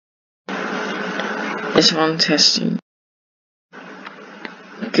It's one testing.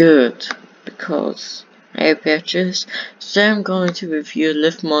 Good, because hey bitches, today I'm going to review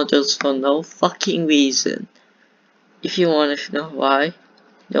lift models for no fucking reason. If you want to know why,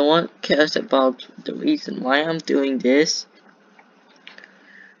 no one cares about the reason why I'm doing this,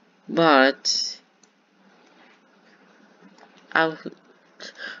 but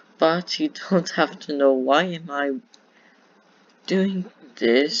you don't have to know why am I doing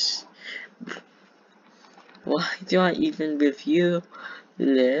this. Why do I even review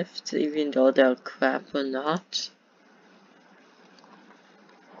lifts, even though they're crap or not?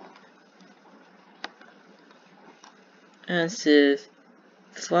 As if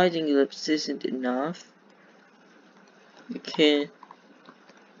sliding lifts isn't enough, you can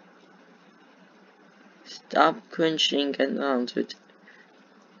stop cringing around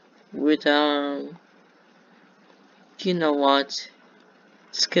with you know what?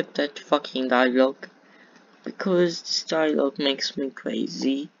 Skip that fucking dialogue, because this dialogue makes me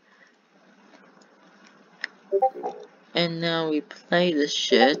crazy. And now we play the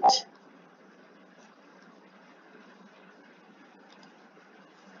shit.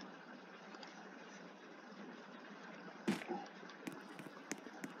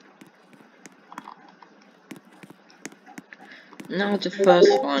 Now the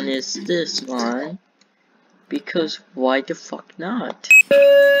first one is this one, because why the fuck not?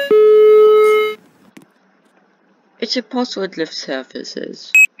 It's a password lift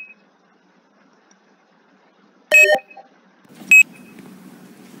surfaces.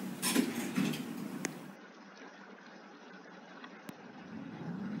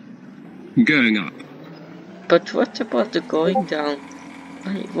 Going up. But what about the going down?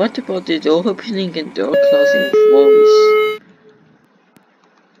 What about the door opening and door closing voice?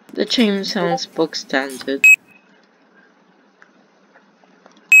 The chime sounds book standard.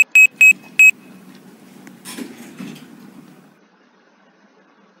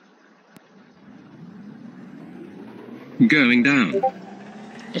 Going down.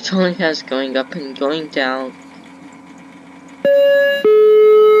 It only has going up and going down.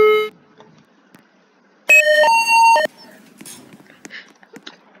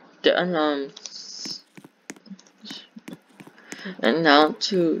 The alarms. And now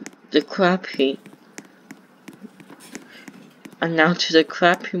to the crappy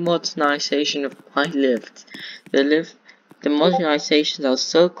modernization of my lift. The modernizations are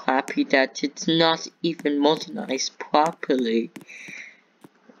so crappy that it's not even modernized properly.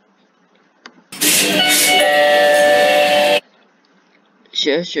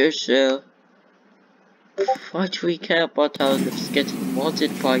 Sure. Why do we care about our lifts getting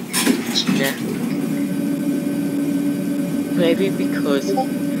modded by generic? Maybe because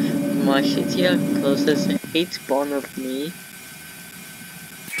my shitty uncles has a hate spawn of me.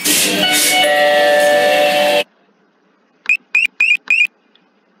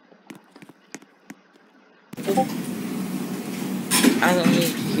 I don't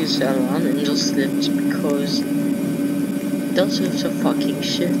need to use alarm in those lifts because those lifts are fucking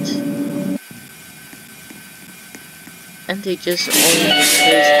shit. And they just only replaced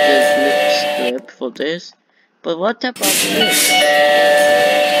the lift script for this. But what about this?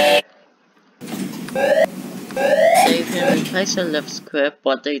 They even replaced the lift script,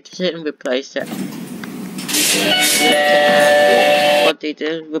 but they didn't replace the but they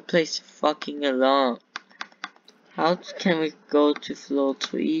didn't replace the fucking alarm. How can we go to floor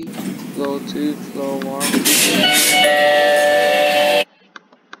 3, floor 2, floor 1?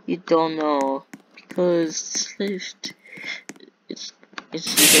 You don't know, because lift it's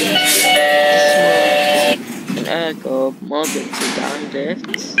an ergo modern to down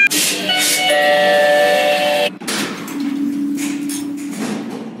lifts.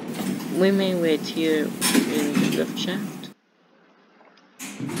 We may wait here in the lift shaft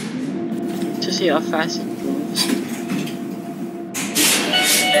to see how fast it moves.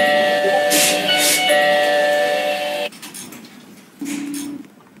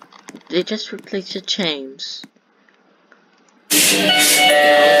 They just replaced the chains.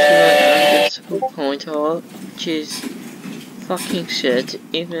 Now to an pointer, which is fucking shit,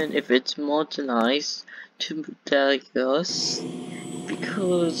 even if it's modernized to Darius,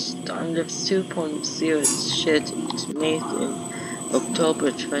 because Timelift 2.0 is shit. It's made in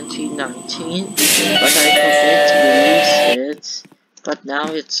October 2019, but I forget to release it, but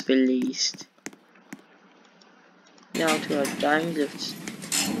now it's released. Now to our Timelift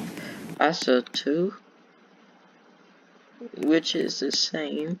Acer 2, which is the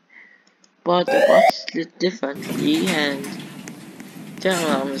same, but the box is lit differently and the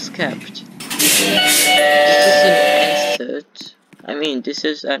alarm is kept. This is an insert. I mean, this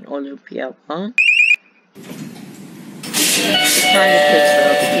is an Olympia one. It kind of fits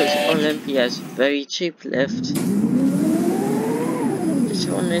well because Olympia has a very cheap lift. This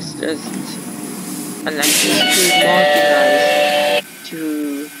one is just electricity marginalized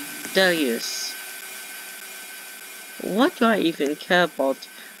to Darius. Why do I even care about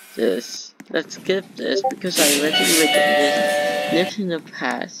this? Let's skip this because I already written this lift in the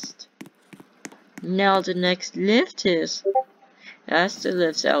past. Now the next lift is Astor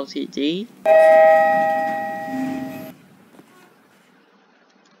Lifts Ltd.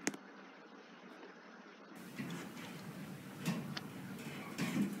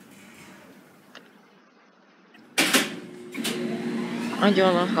 I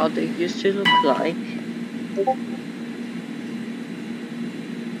don't know how they used to look like,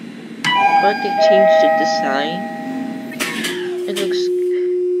 but they changed the design. It looks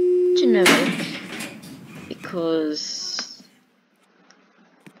generic because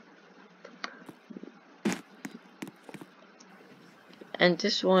and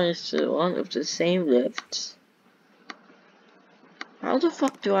this one is one of the same lifts. How the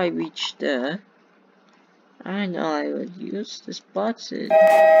fuck do I reach there? I know I will use this button.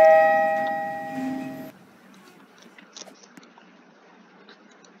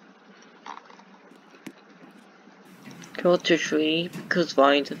 Go to 3 because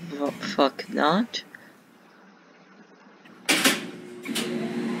why the fuck not?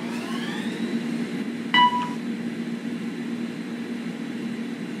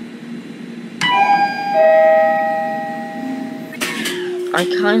 I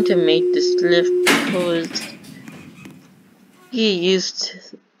kinda made this lift because he used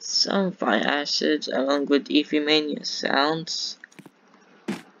some fire acid along with Eevee Mania sounds.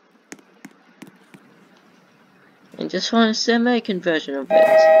 And this one is the American version of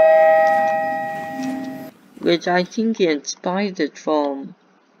it, which I think he inspired it from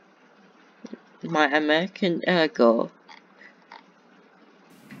my American Ergo.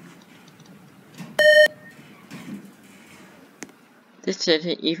 This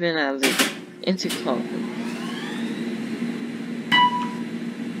didn't even have the intercom.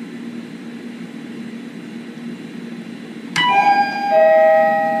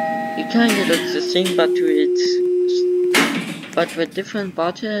 It kinda looks the same but with different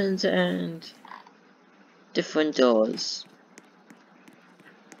buttons and different doors.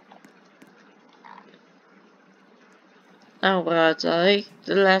 Alright,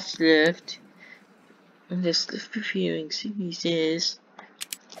 the last lift in this lift reviewing series is,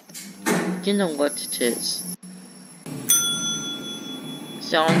 you know what it is.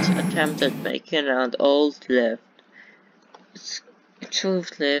 Sounds attempted making an old lift. It's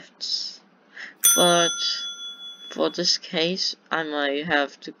truth lifts, but for this case I might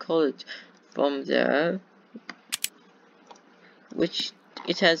have to call it from there, which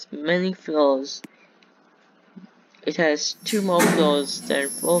it has many floors. It has 2 more floors than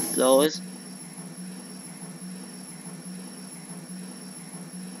 4 floors.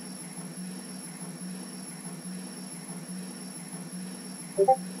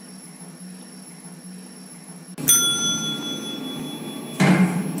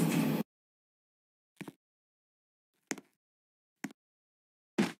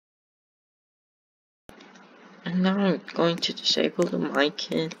 And now I'm going to disable the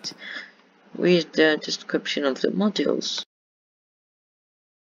mic and read the description of the modules.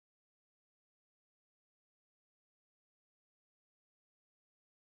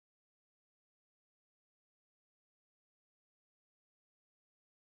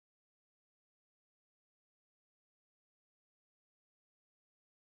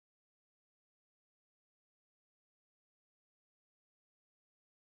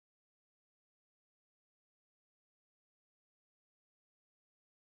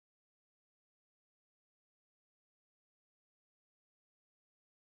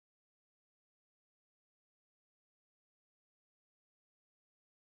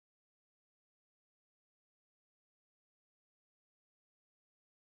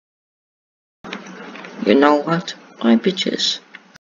 You know what? My bitches.